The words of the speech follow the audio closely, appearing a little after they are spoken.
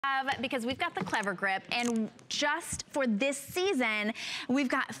Because we've got the Clever Grip, and just for this season, we've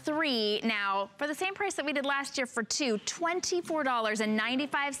got 3 now for the same price that we did last year for 2,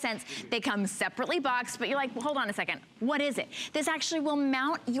 $24.95. They come separately boxed, but you're like, well, hold on a second, what is it? This actually will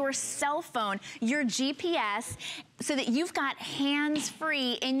mount your cell phone, your GPS, so that you've got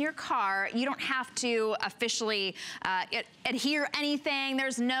hands-free in your car. You don't have to officially adhere anything.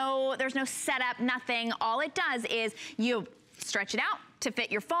 There's no setup, nothing. All it does is you stretch it out to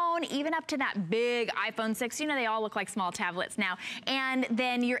fit your phone, even up to that big iPhone 6. You know, they all look like small tablets now. And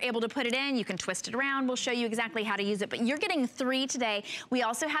then you're able to put it in, you can twist it around. We'll show you exactly how to use it, but you're getting 3 today. We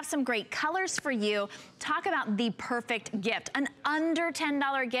also have some great colors for you. Talk about the perfect gift, an under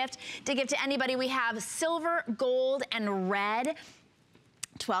 $10 gift to give to anybody. We have silver, gold, and red.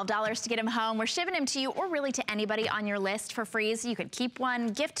 $12 to get them home. We're shipping them to you, or really to anybody on your list for free. So you could keep one,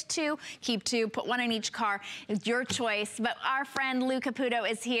 gift 2, keep 2, put 1 in each car. It's your choice. But our friend Lou Caputo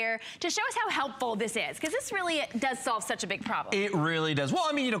is here to show us how helpful this is, because this really does solve such a big problem. It really does. Well,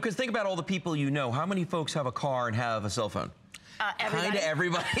 I mean, you know, because think about all the people you know. How many folks have a car and have a cell phone? Kind of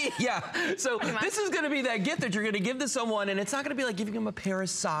everybody. Yeah. So this is going to be that gift that you're going to give to someone, and it's not going to be like giving them a pair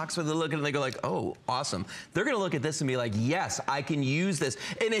of socks where they look and they go like, oh, awesome. They're going to look at this and be like, yes, I can use this.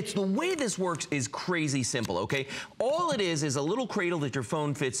 And it's the way this works is crazy simple, okay? All it is a little cradle that your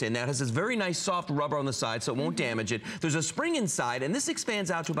phone fits in. That has this very nice soft rubber on the side so it won't damage it. There's a spring inside, and this expands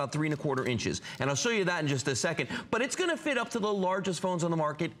out to about 3 1/4 inches. And I'll show you that in just a second. But it's going to fit up to the largest phones on the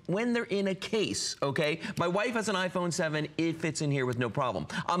market when they're in a case, okay? My wife has an iPhone 7. It fits in here with no problem.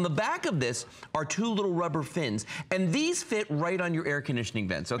 On the back of this are 2 little rubber fins, and these fit right on your air conditioning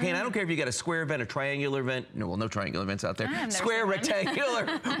vents, okay? And I don't care if you got a square vent, a triangular vent. No, well, no triangular vents out there. Square,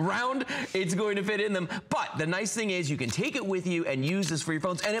 rectangular, round, it's going to fit in them. But the nice thing is you can take it with you and use this for your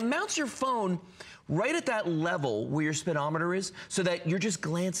phones, and it mounts your phone right at that level where your speedometer is, so that you're just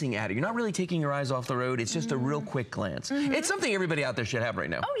glancing at it. You're not really taking your eyes off the road. It's just a real quick glance. It's something everybody out there should have right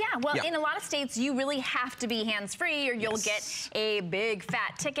now. Oh yeah, well in a lot of states you really have to be hands-free or you'll get a big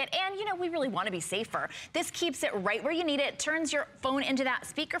fat ticket, and you know, we really want to be safer. This keeps it right where you need it, turns your phone into that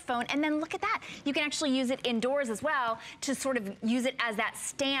speakerphone, and then look at that. You can actually use it indoors as well to sort of use it as that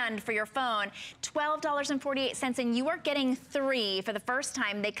stand for your phone. $12.48, and you are getting 3 for the first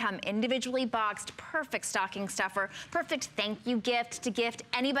time. They come individually boxed. Perfect stocking stuffer, perfect thank you gift to gift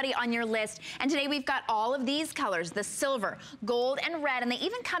anybody on your list. And today we've got all of these colors, the silver, gold, and red, and they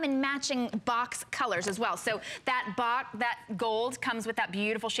even come in matching box colors as well. So that gold comes with that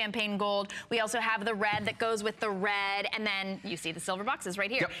beautiful champagne gold. We also have the red that goes with the red, and then you see the silver boxes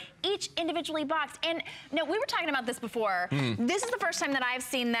right here. Each individually boxed. And no, we were talking about this before. This is the first time that I've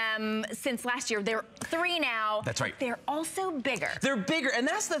seen them since last year. They're 3 now. That's right. They're also bigger. They're bigger, and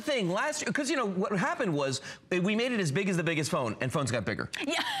that's the thing. Last year, because you know, what happened was we made it as big as the biggest phone, and phones got bigger.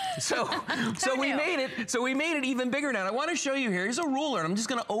 Yeah. So we made it even bigger now. And I want to show you here. Here's a ruler, and I'm just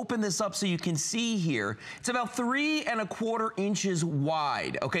going to open this up so you can see here. It's about 3 1/4 inches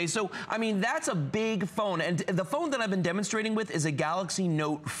wide. Okay, so I mean that's a big phone, and the phone that I've been demonstrating with is a Galaxy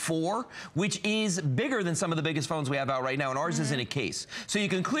Note 4, which is bigger than some of the biggest phones we have out right now, and ours is in a case, so you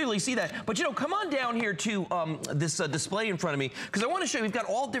can clearly see that. But you know, come on down here to this display in front of me, because I want to show you we've got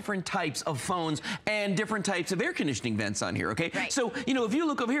all different types of phones and different types of air conditioning vents on here, okay? Right. So, you know, if you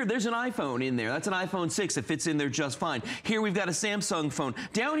look over here, there's an iPhone in there. That's an iPhone 6. It fits in there just fine. Here we've got a Samsung phone.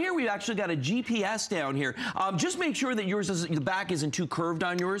 Down here, we've actually got a GPS down here. Just make sure that yours is, the back isn't too curved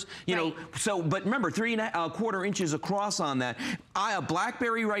on yours, you know. So, but remember, 3 1/4 inches across on that. A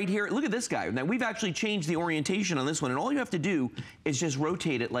BlackBerry right here. Look at this guy. Now, we've actually changed the orientation on this one, and all you have to do is just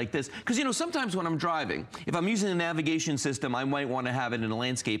rotate it like this. Because, you know, sometimes when I'm driving, if I'm using a navigation system, I might want to have it in a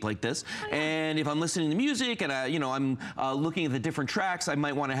landscape like this. And if I'm listening to music and you know, I'm looking at the different tracks, I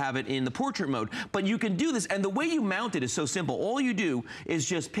might want to have it in the portrait mode. But you can do this, and the way you mount it is so simple. All you do is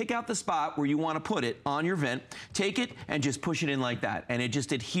just pick out the spot where you want to put it on your vent, take it, and just push it in like that, and it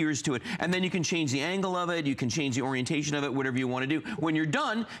just adheres to it. And then you can change the angle of it, you can change the orientation of it, whatever you want to do. When you're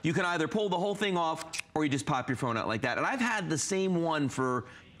done, you can either pull the whole thing off, or you just pop your phone out like that. And I've had the same one for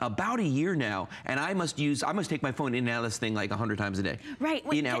about a year now, and I must take my phone in and out of this thing like 100 times a day. Right.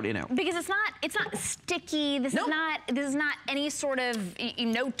 In, out, in, out. Because it's not sticky. This is not any sort of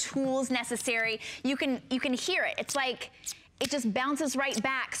no tools necessary. You can hear it. It's like it just bounces right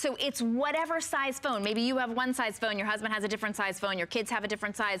back. So it's whatever size phone. Maybe you have one size phone, your husband has a different size phone, your kids have a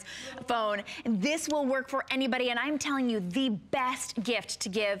different size phone. This will work for anybody, and I'm telling you, the best gift to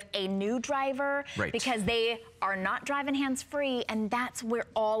give a new driver, because they are not driving hands-free, and that's where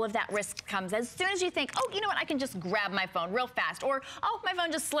all of that risk comes. As soon as you think, oh, you know what, I can just grab my phone real fast, or, oh, my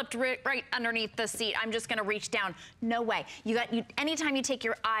phone just slipped right underneath the seat, I'm just gonna reach down. No way. Anytime you take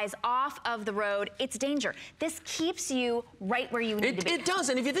your eyes off of the road, it's danger. This keeps you right where you need to be. It does,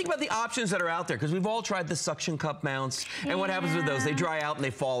 and if you think about the options that are out there, because we've all tried the suction cup mounts, and what happens with those? They dry out and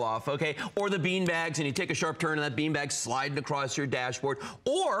they fall off, okay? Or the bean bags, and you take a sharp turn and that bean bag's sliding across your dashboard.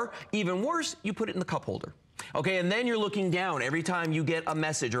 Or, even worse, you put it in the cup holder. Okay, and then you're looking down every time you get a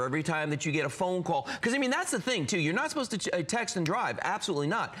message or every time that you get a phone call. Because, I mean, that's the thing, too. You're not supposed to text and drive. Absolutely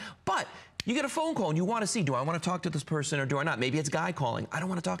not. But you get a phone call and you want to see, do I want to talk to this person or do I not? Maybe it's a guy calling. I don't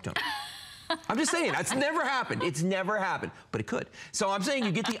want to talk to him. I'm just saying, that's never happened. It's never happened, but it could. So I'm saying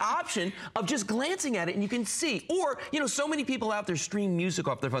you get the option of just glancing at it and you can see. Or, you know, so many people out there stream music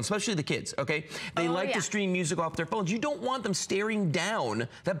off their phones, especially the kids, okay? They like to stream music off their phones. You don't want them staring down.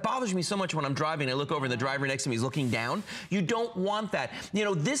 That bothers me so much when I'm driving. I look over and the driver next to me is looking down. You don't want that. You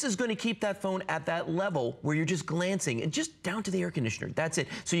know, this is going to keep that phone at that level where you're just glancing and just down to the air conditioner. That's it.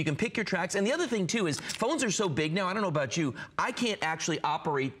 So you can pick your tracks. And the other thing, too, is phones are so big now, I don't know about you, I can't actually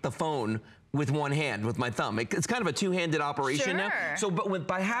operate the phone with one hand, with my thumb. It's kind of a two-handed operation now. So, but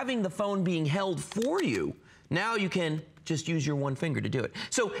by having the phone being held for you, now you can just use your one finger to do it.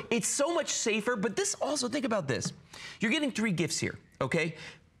 So it's so much safer, but this also, think about this. You're getting 3 gifts here, okay?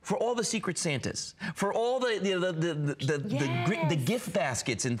 For all the Secret Santas, for all the gift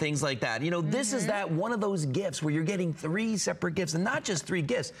baskets and things like that. You know, this is that one of those gifts where you're getting 3 separate gifts, and not just 3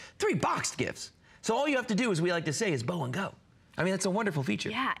 gifts, 3 boxed gifts. So all you have to do, as we like to say, is bow and go. I mean, it's a wonderful feature.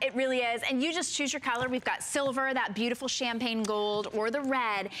 Yeah, it really is. And you just choose your color. We've got silver, that beautiful champagne gold, or the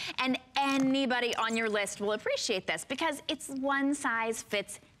red. And anybody on your list will appreciate this because it's one size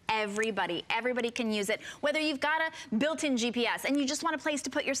fits everybody. Everybody can use it. Whether you've got a built-in GPS and you just want a place to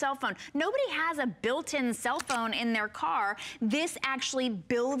put your cell phone. Nobody has a built-in cell phone in their car. This actually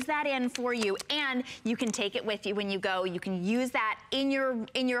builds that in for you, and you can take it with you when you go. You can use that in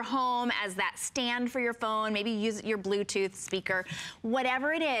your home as that stand for your phone. Maybe use your Bluetooth speaker.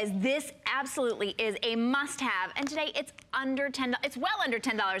 Whatever it is, this absolutely is a must-have. And today it's under $10. It's well under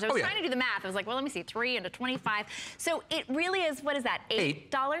 $10. I was trying to do the math. I was like, well, let me see, 3 into 25. So it really is, what is that,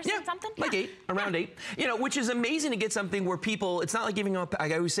 $8? Yeah, something? Like 8, around 8. You know, which is amazing to get something where people, it's not like giving up,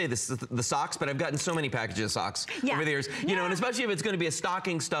 I always say this, the socks, but I've gotten so many packages of socks over the years. You know, and especially if it's going to be a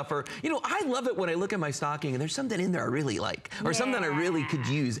stocking stuffer. You know, I love it when I look at my stocking and there's something in there I really like, or something I really could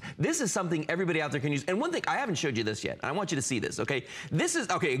use. This is something everybody out there can use. And one thing, I haven't showed you this yet. I want you to see this, okay? This is,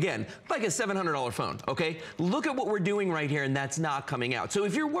 okay, again, like a $700 phone, okay? Look at what we're doing right here, and that's not coming out. So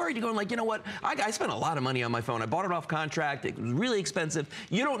if you're worried, you're going like, you know what? I spent a lot of money on my phone. I bought it off contract. It was really expensive.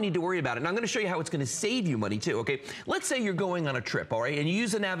 You don't need to worry about it. And I'm going to show you how it's going to save you money too, okay? Let's say you're going on a trip, all right, and you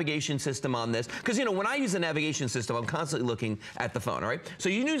use a navigation system on this, because, you know, when I use a navigation system, I'm constantly looking at the phone, all right? So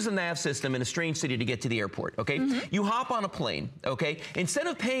you use the nav system in a strange city to get to the airport, okay? You hop on a plane, okay? Instead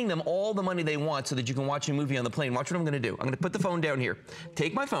of paying them all the money they want so that you can watch a movie on the plane, watch what I'm going to do. I'm going to put the phone down here.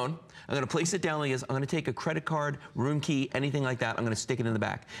 Take my phone. I'm going to place it down like this. I'm going to take a credit card, room key, anything like that. I'm going to stick it in the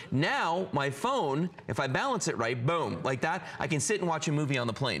back. Now, my phone, if I balance it right, boom, like that, I can sit and watch a movie on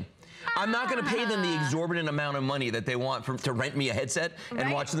the plane. I'm not going to pay them the exorbitant amount of money that they want to rent me a headset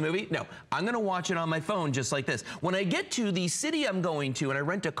and watch the movie. No, I'm going to watch it on my phone just like this. When I get to the city I'm going to and I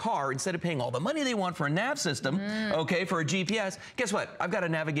rent a car, instead of paying all the money they want for a nav system, okay, for a GPS, guess what? I've got a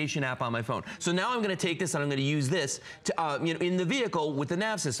navigation app on my phone. So now I'm going to take this and I'm going to use this to, you know, in the vehicle with the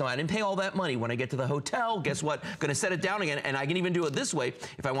nav system. I didn't pay all that money. When I get to the hotel, guess what? I'm going to set it down again, and I can even do it this way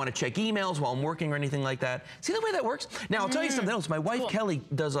if I want to check emails while I'm working or anything like that. See the way that works? Now, I'll tell you something else. My wife, Kelly,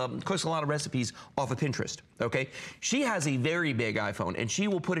 does a lot of recipes off of Pinterest, okay? She has a very big iPhone, and she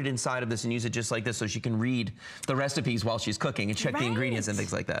will put it inside of this and use it just like this so she can read the recipes while she's cooking and check the ingredients and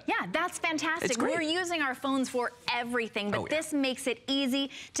things like that. Yeah, that's fantastic. We're using our phones for everything, but this makes it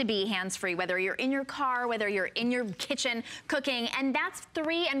easy to be hands-free, whether you're in your car, whether you're in your kitchen cooking, and that's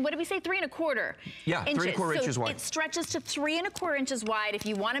 3, and what did we say, 3 1/4 inches. 3 1/4 inches wide. It stretches to 3 1/4 inches wide. If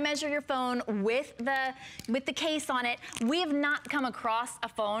you want to measure your phone with the case on it, we have not come across a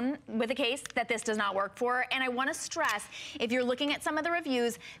phone with a case that this does not work for. And I want to stress, if you're looking at some of the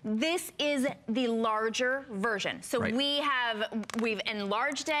reviews, this is the larger version. So we've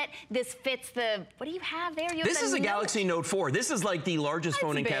enlarged it. This fits the, what do you have there? This is a Galaxy Note 4. This is like the largest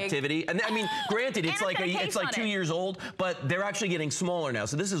phone in captivity. And I mean, granted, it's like 2 years old, but they're actually getting smaller now.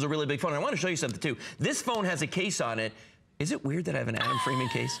 So this is a really big phone. I want to show you something too. This phone has a case on it. Is it weird that I have an Adam Freeman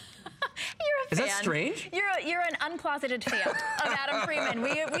case? You're a fan. Is that strange? You're an uncloseted fan of Adam Freeman.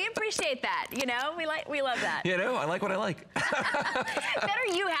 We appreciate that. You know, we love that. You know, I like what I like. Better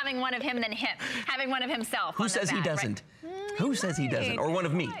you having one of him than him having one of himself. Who says he doesn't? Right? Who says he doesn't? Or one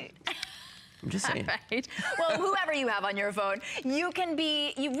of me? Right. I'm just saying. Right. Well, whoever you have on your phone, you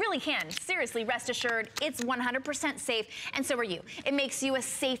really can. Seriously, rest assured, it's 100% safe, and so are you. It makes you a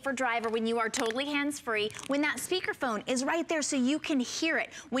safer driver when you are totally hands-free, when that speakerphone is right there so you can hear it,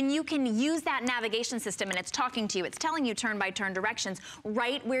 when you can use that navigation system and it's talking to you, it's telling you turn-by-turn directions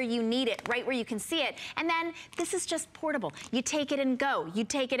right where you need it, right where you can see it, and then this is just portable. You take it and go. You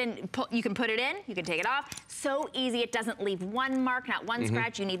take it and you can put it in, you can take it off. So easy, it doesn't leave one mark, not one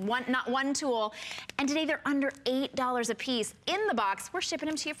scratch. You need not one tool. And today they're under $8 a piece. In the box, we're shipping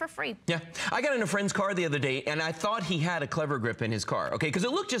them to you for free. Yeah, I got in a friend's car the other day and I thought he had a Clever Grip in his car, okay, because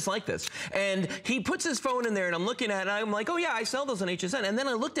it looked just like this. And he puts his phone in there and I'm looking at it and I'm like, oh yeah, I sell those on HSN. And then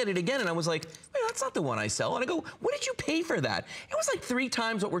I looked at it again and I was like, wait, that's not the one I sell. And I go, what did you pay for that? It was like 3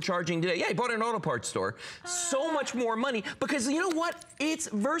 times what we're charging today. Yeah, I bought it at an auto parts store. So much more money because you know what? It's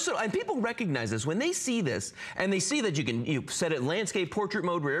versatile. And people recognize this. When they see this and they see that you set it in landscape, portrait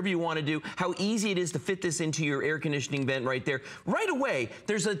mode, wherever you want to do, how easy it is to fit this into your air conditioning vent right there. Right away,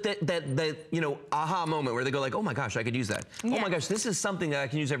 there's that you know, aha moment where they go like, oh my gosh, I could use that. Yeah. Oh my gosh, this is something that I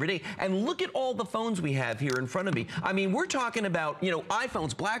can use every day. And look at all the phones we have here in front of me. I mean, we're talking about, you know,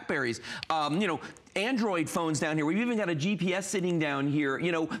 iPhones, Blackberries, you know, Android phones down here. We've even got a GPS sitting down here,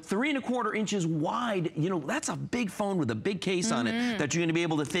 you know, 3¼ inches wide. You know, that's a big phone with a big case on it that you're gonna be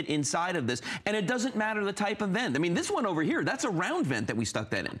able to fit inside of this. And it doesn't matter the type of vent. I mean, this one over here, that's a round vent that we stuck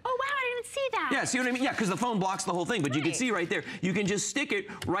that in. Oh wow, I didn't see that. Yeah, see what I mean? Yeah, because the phone blocks the whole thing, but you can see right there, you can just stick it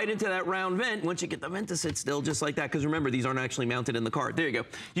right into that round vent once you get the vent to sit still just like that, because remember, these aren't actually mounted in the car. There you go.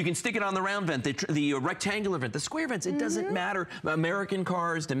 You can stick it on the round vent, the rectangular vent, the square vents, it doesn't matter. American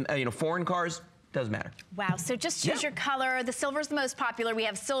cars, you know, foreign cars, doesn't matter. Wow, so just choose your color. The silver is the most popular. We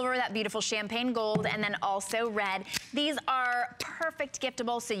have silver, that beautiful champagne gold, and then also red. These are perfect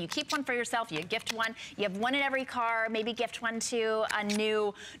giftable, so you keep one for yourself, you gift one. You have one in every car, maybe gift one to a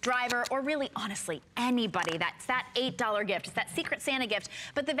new driver, or really, honestly, anybody. That's that $8 gift. It's that Secret Santa gift.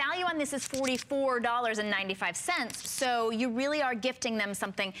 But the value on this is $44.95, so you really are gifting them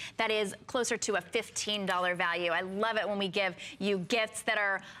something that is closer to a $15 value. I love it when we give you gifts that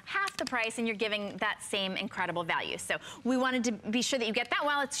are half the price and you're giving that same incredible value. So we wanted to be sure that you get that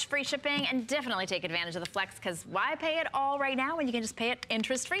while it's free shipping, and definitely take advantage of the Flex, because why pay it all right now when you can just pay it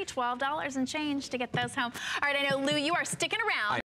interest-free, $12 and change to get those home. All right, I know, Lou, you are sticking around.